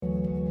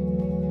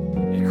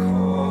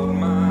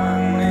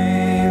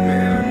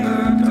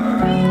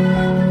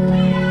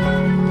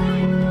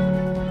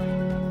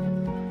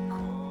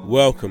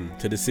Welcome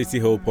to the City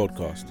Hill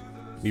podcast.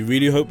 We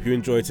really hope you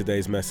enjoyed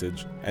today's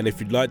message, and if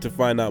you'd like to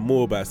find out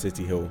more about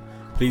City Hill,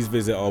 please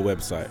visit our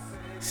website,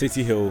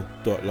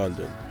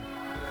 cityhill.london.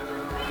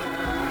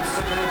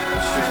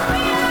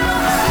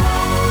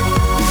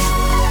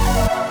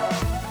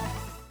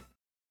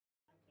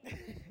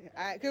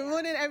 Alright, good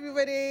morning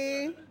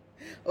everybody.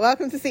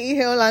 Welcome to City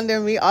Hill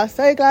London. We are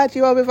so glad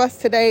you are with us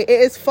today. It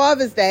is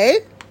Father's Day.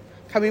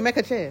 Can we make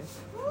a cheers?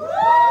 Woo!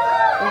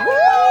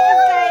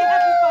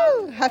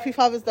 Happy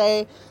Father's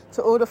Day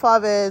to all the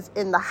fathers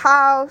in the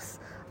house.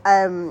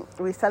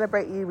 We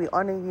celebrate you, we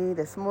honour you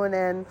this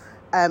morning.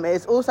 It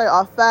is also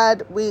our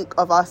third week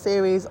of our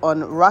series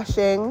on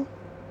rushing,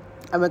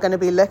 and we're going to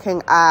be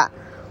looking at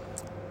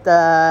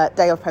the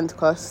day of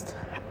Pentecost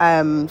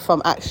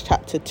from Acts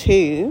chapter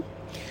 2.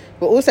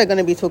 We're also going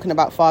to be talking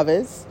about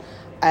fathers.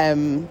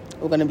 We're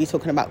going to be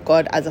talking about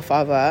God as a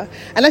father.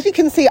 And as you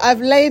can see,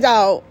 I've laid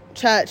out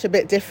church a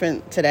bit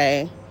different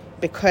today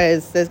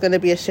because there's going to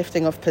be a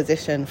shifting of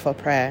position for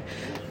prayer.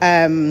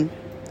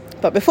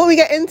 But before we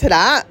get into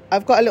that,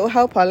 I've got a little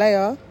helper,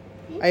 Leah.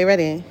 Are you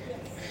ready?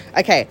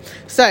 Okay,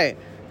 so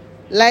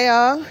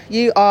Leah,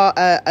 you are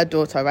a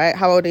daughter, right?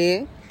 How old are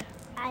you?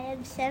 I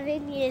am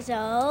 7 years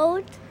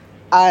old.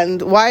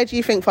 And why do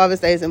you think Father's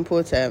Day is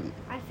important?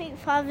 I think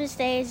Father's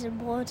Day is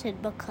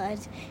important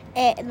because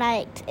it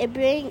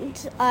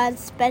brings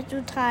us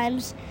special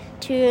times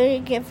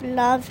to give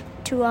love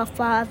to our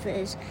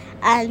fathers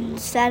and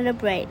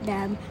celebrate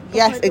them.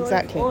 Yes,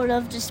 exactly. All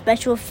of the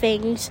special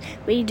things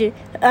we do,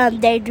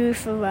 they do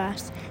for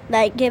us,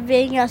 like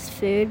giving us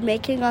food,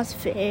 making us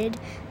food,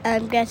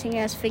 and getting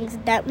us things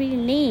that we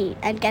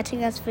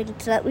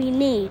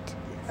need,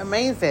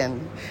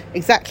 Amazing.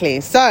 Exactly.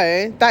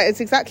 So that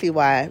is exactly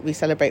why we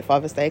celebrate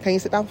Father's Day. Can you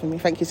sit down for me?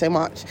 Thank you so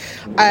much.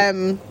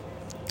 And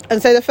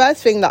so the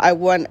first thing that I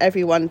want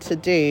everyone to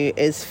do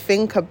is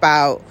think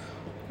about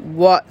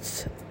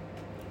what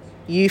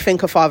you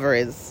think a father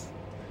is,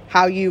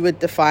 how you would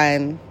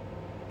define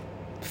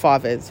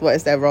fathers. What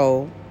is their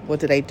role? What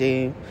do they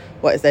do?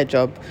 What is their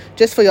job?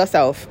 Just for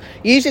yourself.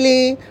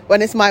 Usually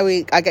when it's my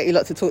week, I get you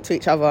lot to talk to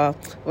each other.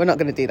 We're not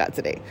going to do that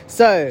today.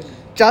 So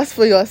just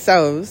for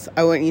yourselves,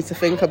 I want you to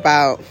think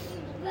about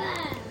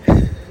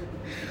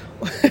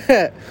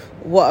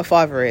what a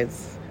father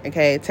is.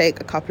 Okay, take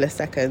a couple of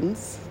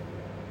seconds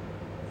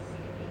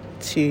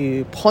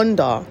to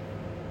ponder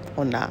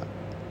on that.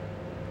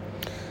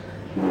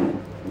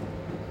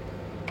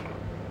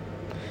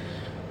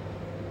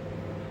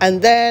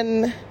 And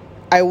then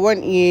I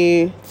want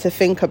you to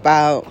think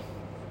about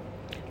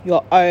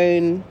your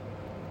own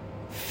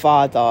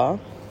father,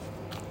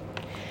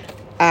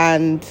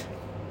 and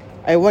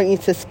I want you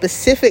to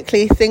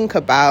specifically think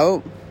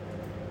about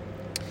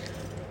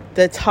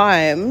the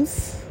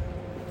times.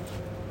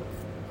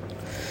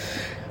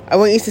 I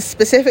want you to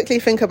specifically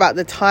think about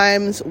the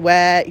times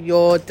where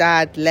your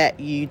dad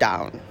let you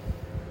down.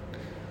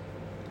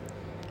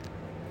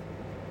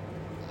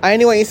 I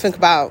only want you to think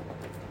about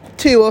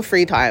 2 or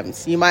 3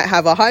 times. You might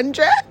have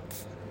 100,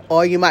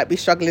 or you might be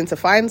struggling to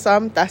find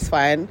some. That's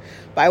fine.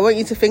 But I want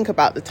you to think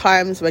about the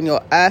times when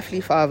your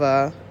earthly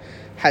father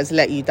has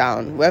let you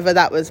down. Whether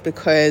that was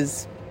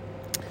because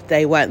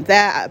they weren't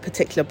there at a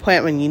particular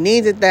point when you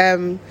needed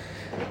them.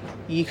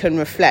 You can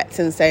reflect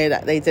and say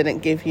that they didn't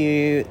give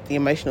you the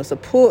emotional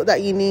support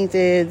that you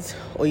needed,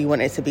 or you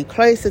wanted to be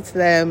closer to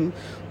them.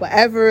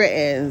 Whatever it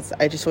is,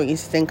 I just want you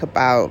to think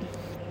about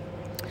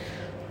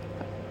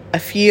a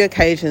few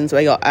occasions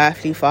where your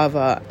earthly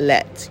father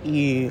let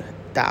you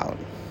down.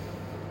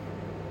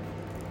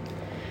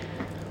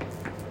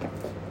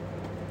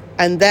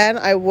 And then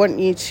I want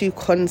you to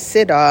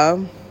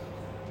consider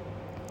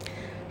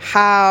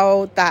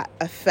how that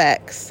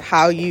affects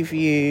how you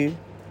view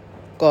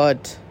God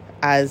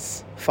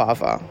as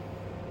Father.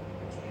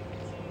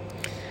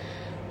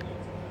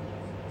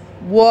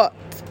 What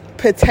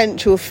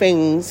potential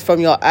things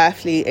from your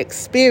earthly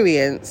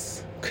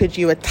experience could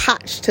you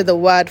attach to the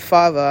word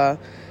Father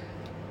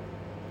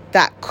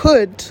that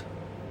could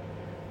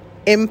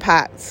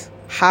impact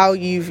how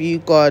you view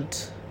God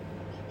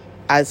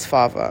as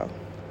Father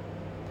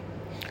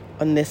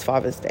on this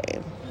Father's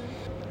Day?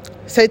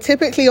 So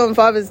typically on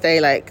Father's Day,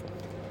 like,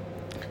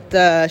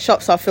 the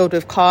shops are filled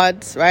with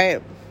cards,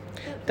 right?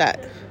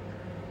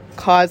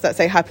 Cards that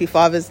say Happy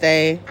Father's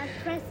Day.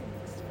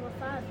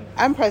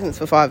 And presents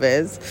for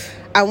fathers.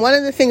 And one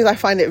of the things I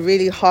find it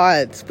really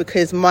hard,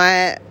 because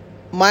my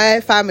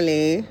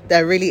family,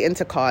 they're really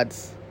into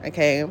cards,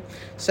 okay?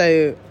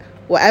 So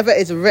whatever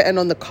is written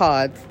on the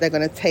card, they're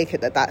going to take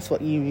it that that's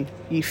what you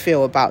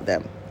feel about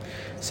them.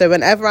 So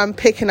whenever I'm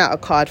picking out a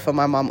card for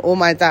my mum or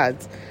my dad,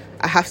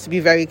 I have to be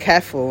very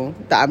careful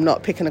that I'm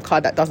not picking a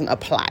card that doesn't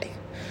apply.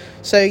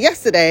 So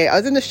yesterday, I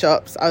was in the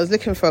shops, I was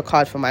looking for a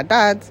card for my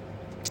dad,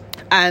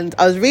 and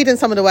I was reading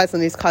some of the words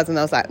on these cards, and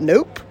I was like,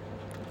 nope,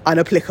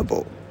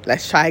 unapplicable.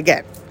 Let's try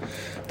again.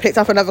 Picked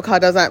up another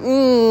card, I was like,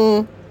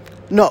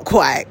 not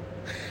quite.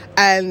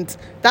 And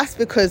that's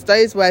because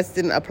those words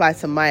didn't apply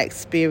to my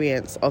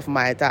experience of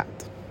my dad.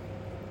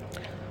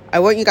 I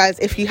want you guys,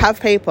 if you have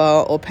paper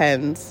or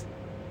pens,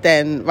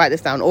 then write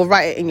this down or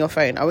write it in your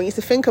phone. I want you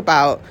to think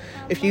about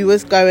if you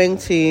was going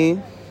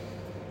to...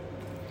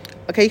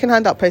 Okay, you can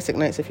hand out Post-it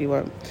notes if you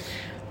want.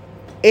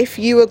 If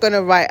you were going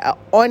to write an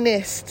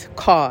honest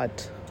card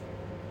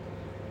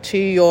to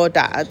your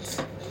dad,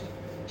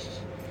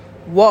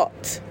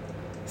 what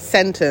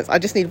sentence, I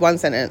just need one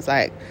sentence,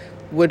 like,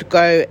 would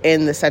go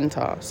in the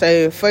center?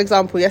 So, for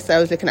example, yesterday I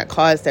was looking at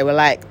cards. They were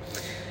like,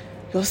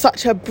 you're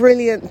such a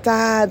brilliant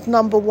dad,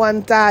 number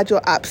one dad, you're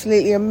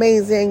absolutely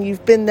amazing,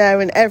 you've been there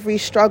in every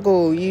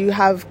struggle, you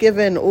have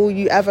given all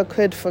you ever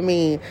could for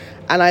me,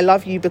 and I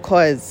love you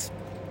because...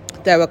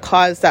 There were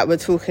cards that were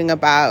talking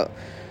about,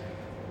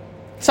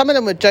 some of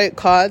them were joke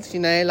cards, you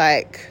know,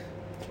 like,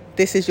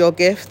 this is your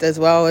gift as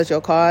well as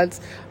your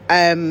cards.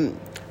 And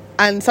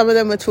some of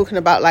them were talking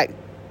about, like,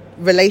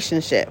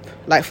 relationship,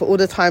 like, for all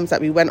the times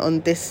that we went on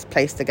this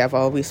place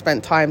together, we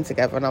spent time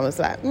together. And I was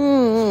like,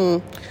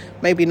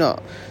 maybe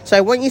not. So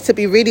I want you to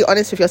be really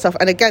honest with yourself.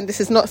 And again, this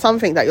is not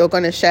something that you're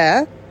going to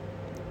share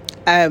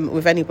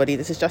with anybody.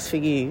 This is just for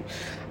you.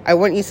 I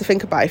want you to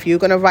think about, if you're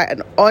going to write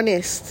an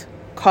honest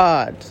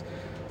card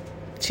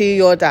to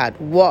your dad,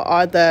 what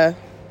are the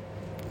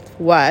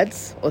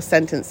words or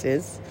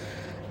sentences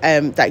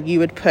that you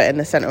would put in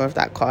the center of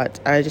that card?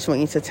 And I just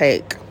want you to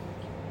take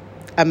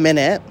a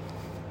minute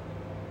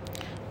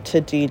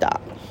to do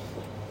that.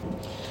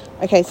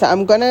 Okay, so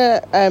I'm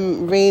gonna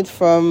read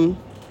from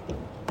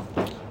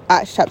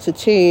Acts chapter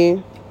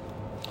 2,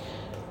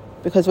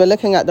 because we're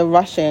looking at the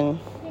rushing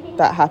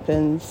that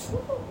happens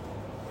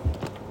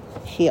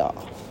here.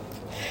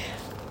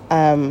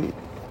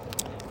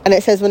 And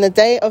it says, when the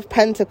day of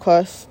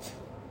Pentecost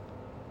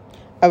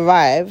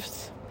arrived,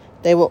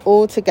 they were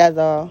all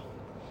together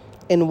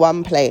in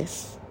one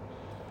place.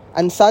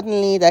 And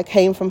suddenly there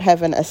came from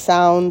heaven a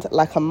sound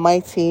like a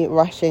mighty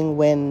rushing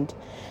wind,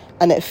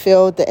 and it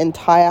filled the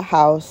entire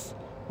house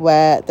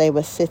where they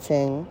were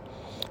sitting.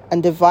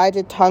 And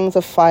divided tongues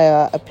of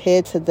fire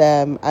appeared to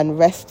them and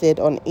rested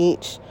on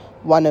each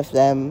one of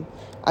them.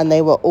 And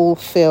they were all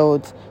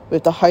filled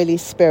with the Holy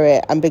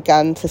Spirit and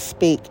began to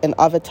speak in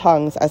other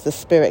tongues as the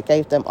Spirit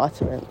gave them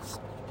utterance.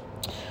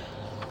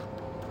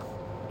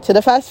 So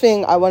the first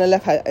thing I want to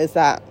look at is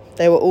that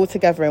they were all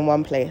together in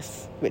one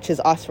place, which is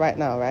us right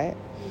now, right?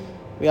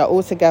 We are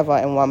all together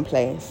in one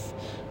place.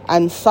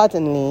 And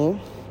suddenly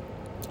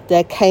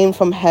there came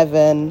from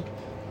heaven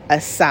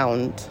a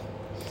sound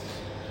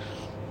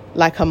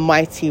like a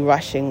mighty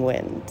rushing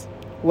wind.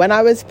 When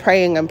I was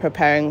praying and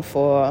preparing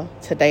for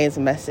today's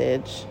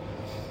message,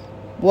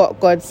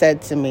 what God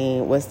said to me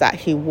was that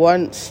he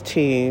wants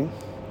to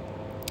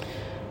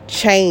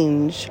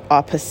change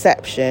our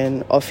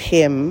perception of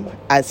him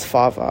as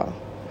Father.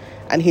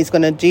 And he's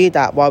going to do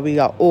that while we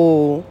are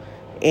all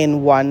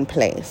in one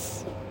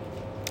place.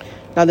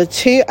 Now, the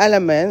two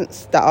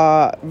elements that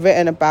are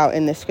written about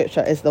in this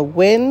scripture is the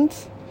wind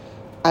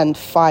and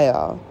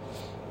fire.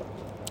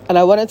 And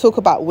I want to talk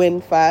about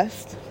wind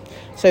first.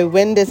 So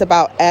wind is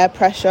about air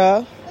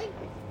pressure.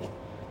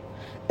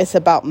 It's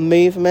about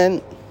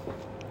movement.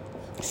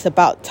 It's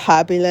about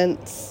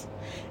turbulence.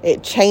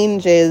 It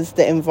changes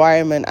the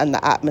environment and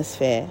the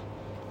atmosphere.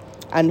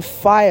 And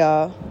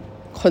fire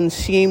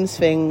consumes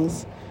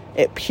things.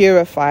 It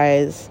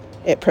purifies,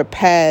 it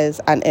prepares,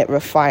 and it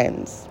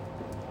refines.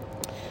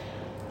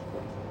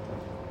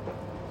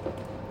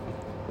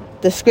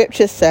 The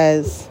scripture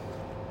says,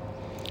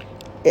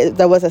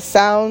 there was a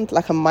sound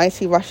like a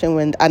mighty rushing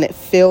wind, and it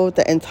filled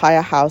the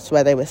entire house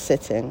where they were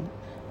sitting.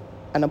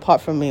 And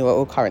apart from me, we're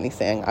all currently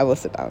sitting. I will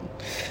sit down.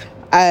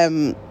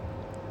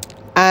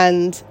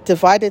 And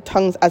divided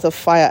tongues as of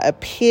fire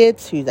appeared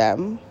to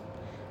them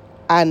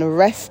and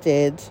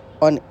rested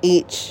on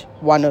each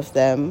one of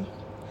them,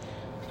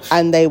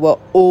 and they were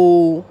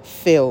all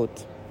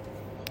filled.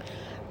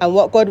 And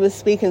what God was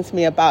speaking to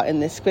me about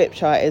in this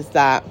scripture is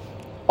that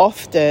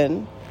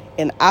often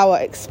in our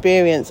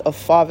experience of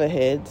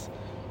fatherhood,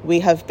 we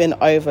have been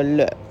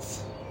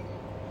overlooked.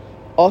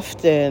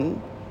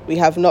 Often we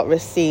have not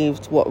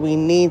received what we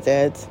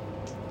needed.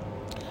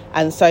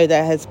 And so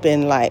there has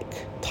been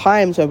like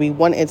times where we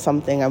wanted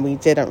something and we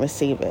didn't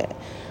receive it.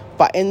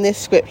 But in this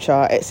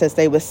scripture, it says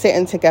they were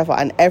sitting together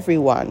and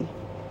everyone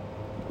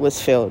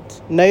was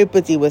filled.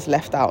 Nobody was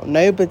left out.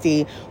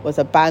 Nobody was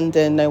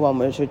abandoned. No one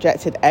was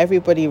rejected.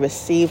 Everybody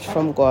received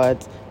from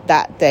God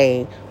that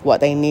day what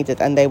they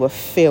needed, and they were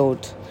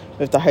filled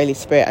with the Holy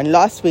Spirit. And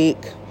last week,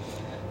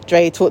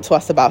 Dre talked to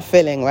us about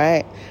filling,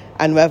 right?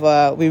 And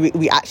whether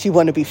we actually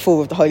want to be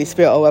full of the Holy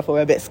Spirit or whether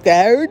we're a bit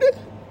scared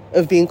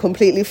of being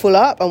completely full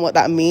up and what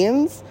that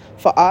means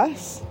for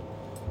us.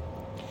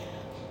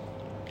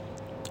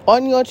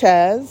 On your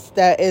chairs,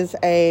 there is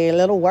a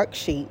little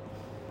worksheet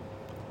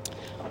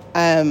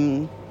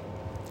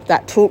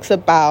that talks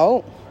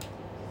about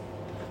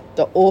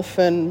the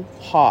orphan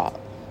heart.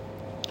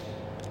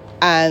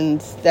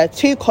 And there are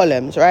two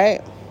columns,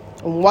 right?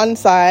 On one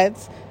side,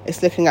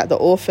 it's looking at the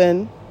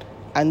orphan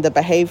and the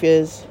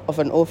behaviors of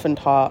an orphaned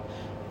heart.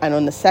 And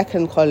on the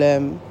second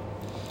column,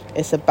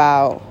 it's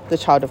about the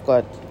child of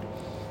God.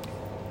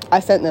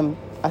 I sent them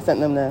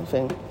the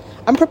thing.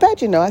 I'm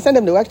prepared, I sent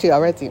them the work to you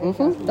already.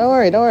 Don't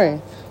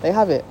worry. They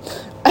have it.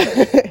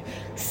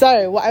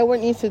 So what I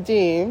want you to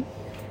do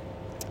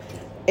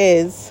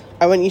is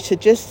I want you to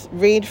just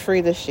read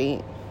through the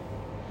sheet.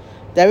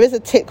 There is a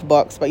tick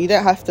box, but you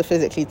don't have to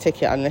physically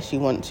tick it unless you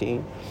want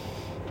to.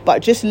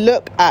 But just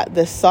look at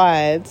the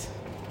side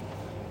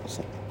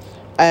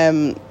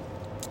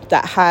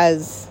that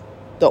has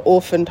the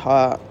orphaned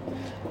heart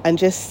and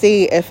just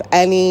see if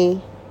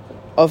any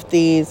of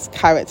these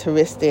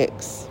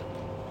characteristics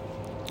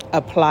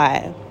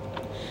apply.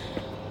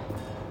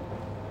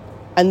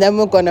 And then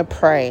we're going to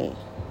pray.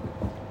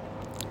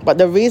 But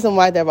the reason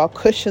why there are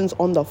cushions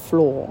on the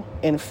floor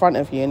in front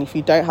of you, and if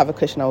you don't have a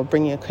cushion, I will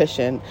bring you a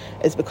cushion,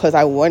 is because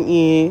I want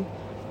you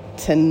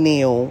to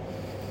kneel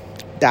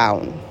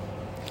down.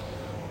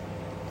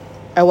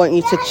 I want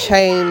you to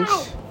change.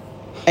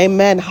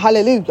 Amen.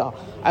 Hallelujah.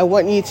 I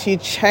want you to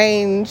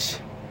change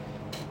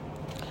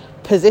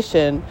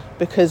position,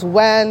 because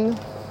when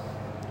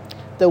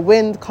the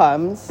wind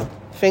comes,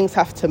 things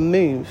have to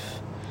move.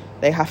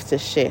 They have to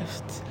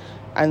shift.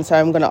 And so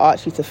I'm going to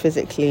ask you to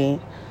physically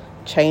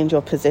change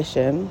your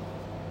position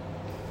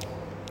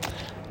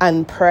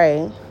and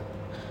pray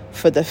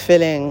for the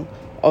filling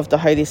of the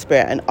Holy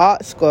Spirit, and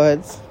ask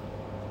God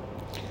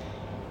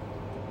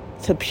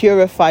to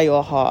purify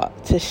your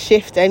heart, to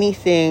shift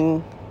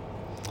anything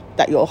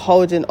that you're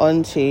holding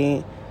on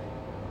to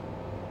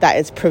that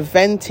is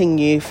preventing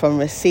you from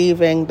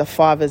receiving the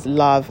Father's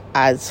love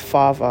as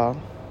Father.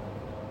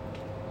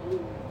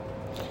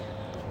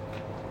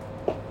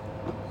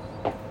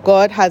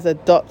 God has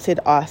adopted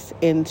us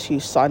into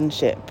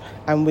sonship,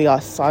 and we are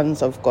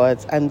sons of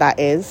God, and that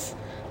is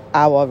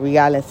our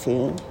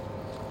reality.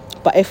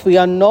 But if we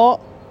are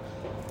not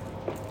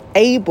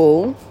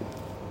able,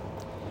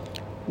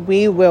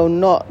 we will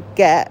not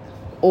get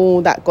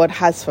all that God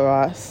has for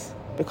us,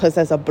 because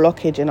there's a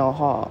blockage in our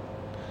heart.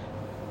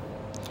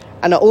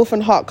 And an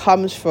orphan heart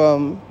comes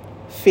from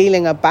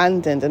feeling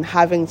abandoned and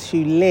having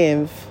to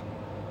live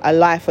a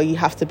life where you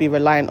have to be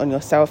reliant on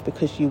yourself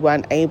because you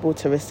weren't able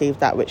to receive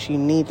that which you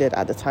needed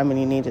at the time when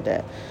you needed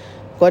it.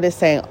 God is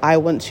saying, I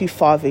want to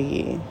father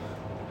you.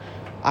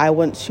 I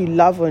want to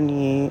love on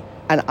you,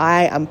 and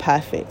I am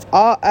perfect.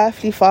 Our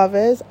earthly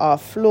fathers are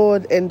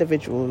flawed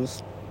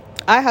individuals.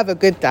 I have a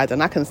good dad,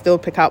 and I can still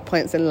pick out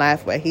points in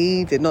life where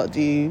he did not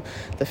do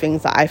the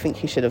things that I think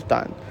he should have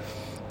done.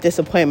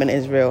 Disappointment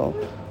is real.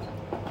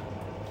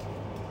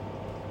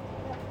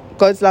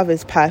 God's love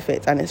is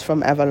perfect, and it's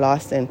from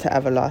everlasting to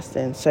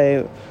everlasting.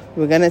 So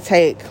we're going to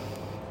take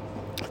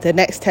the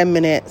next 10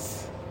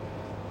 minutes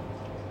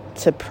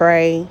to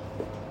pray,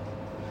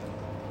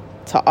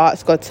 to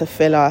ask God to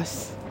fill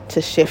us, to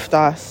shift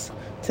us,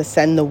 to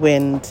send the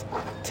wind,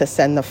 to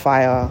send the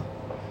fire,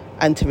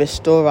 and to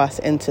restore us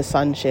into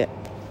sonship.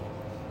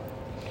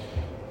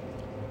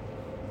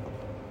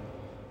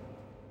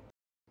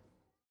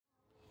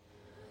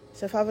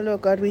 So Father,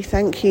 Lord God, we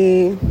thank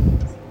you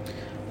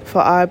for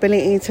our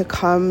ability to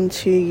come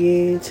to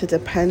you, to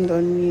depend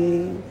on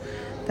you,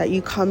 that you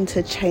come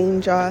to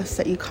change us,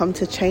 that you come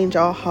to change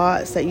our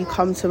hearts, that you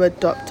come to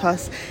adopt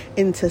us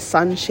into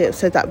sonship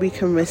so that we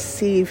can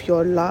receive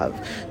your love,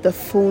 the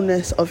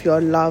fullness of your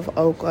love,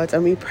 oh God.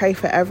 And we pray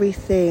for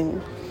everything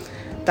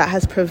that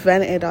has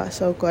prevented us,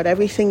 oh God,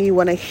 everything you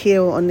want to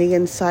heal on the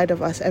inside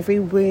of us, every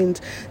wound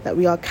that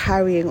we are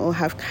carrying or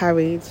have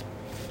carried.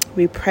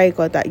 We pray,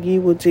 God, that you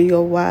will do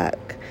your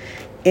work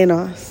in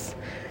us,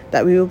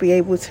 that we will be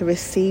able to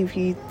receive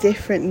you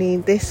differently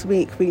this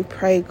week. We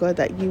pray, God,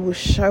 that you will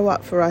show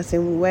up for us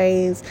in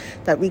ways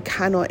that we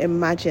cannot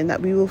imagine,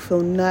 that we will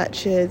feel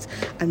nurtured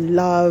and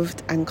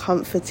loved and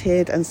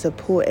comforted and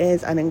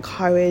supported and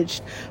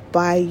encouraged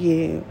by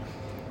you.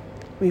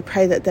 We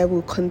pray that there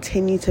will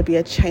continue to be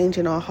a change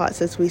in our hearts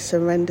as we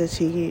surrender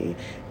to you.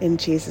 In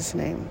Jesus'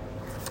 name,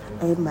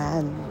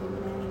 amen.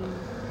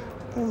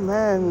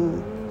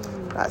 Amen.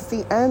 That's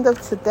the end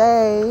of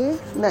today.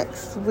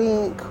 Next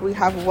week we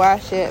have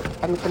worship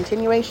and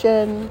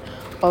continuation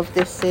of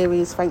this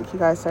series. Thank you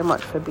guys so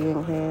much for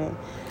being here.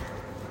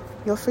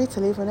 You're free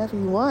to leave whenever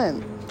you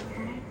want.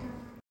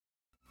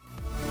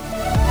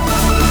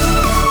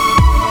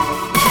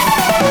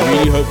 I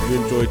really hope you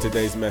enjoyed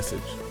today's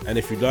message. And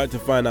if you'd like to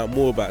find out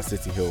more about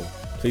City Hill,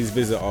 please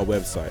visit our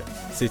website,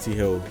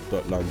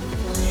 cityhill.london.